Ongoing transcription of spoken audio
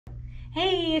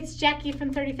Hey, it's Jackie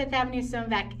from 35th Avenue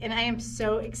Stoneback, and I am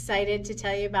so excited to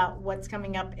tell you about what's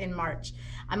coming up in March.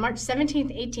 On March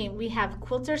 17th, 18th, we have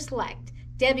Quilter Select,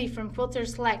 Debbie from Quilter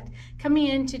Select, coming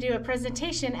in to do a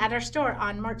presentation at our store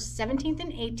on March 17th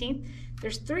and 18th.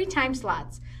 There's 3 time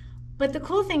slots. But the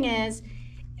cool thing is,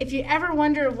 if you ever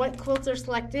wonder what Quilter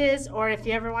Select is, or if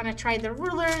you ever want to try the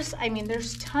rulers, I mean,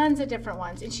 there's tons of different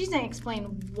ones. And she's going to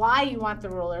explain why you want the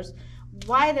rulers,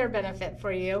 why they're a benefit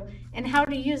for you, and how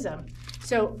to use them.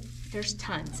 So there's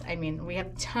tons. I mean, we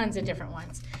have tons of different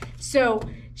ones. So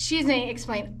she's going to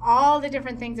explain all the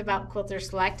different things about Quilter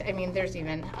Select. I mean, there's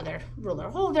even other ruler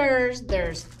holders.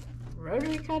 There's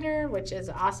rotary cutter, which is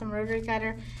an awesome rotary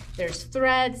cutter. There's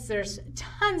threads. There's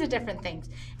tons of different things.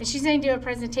 And she's going to do a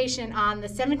presentation on the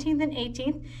 17th and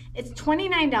 18th. It's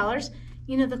 $29.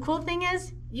 You know, the cool thing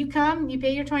is, you come, you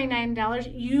pay your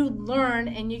 $29, you learn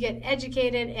and you get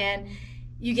educated and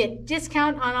you get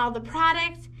discount on all the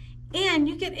products and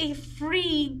you get a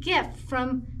free gift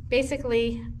from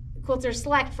basically Quilter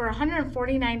Select for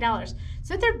 $149.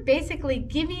 So they're basically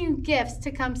giving you gifts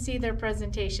to come see their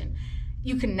presentation.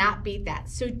 You cannot beat that.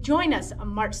 So join us on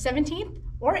March 17th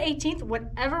or 18th,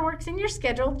 whatever works in your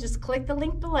schedule. Just click the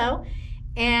link below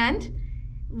and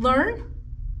learn,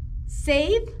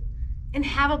 save, and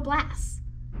have a blast.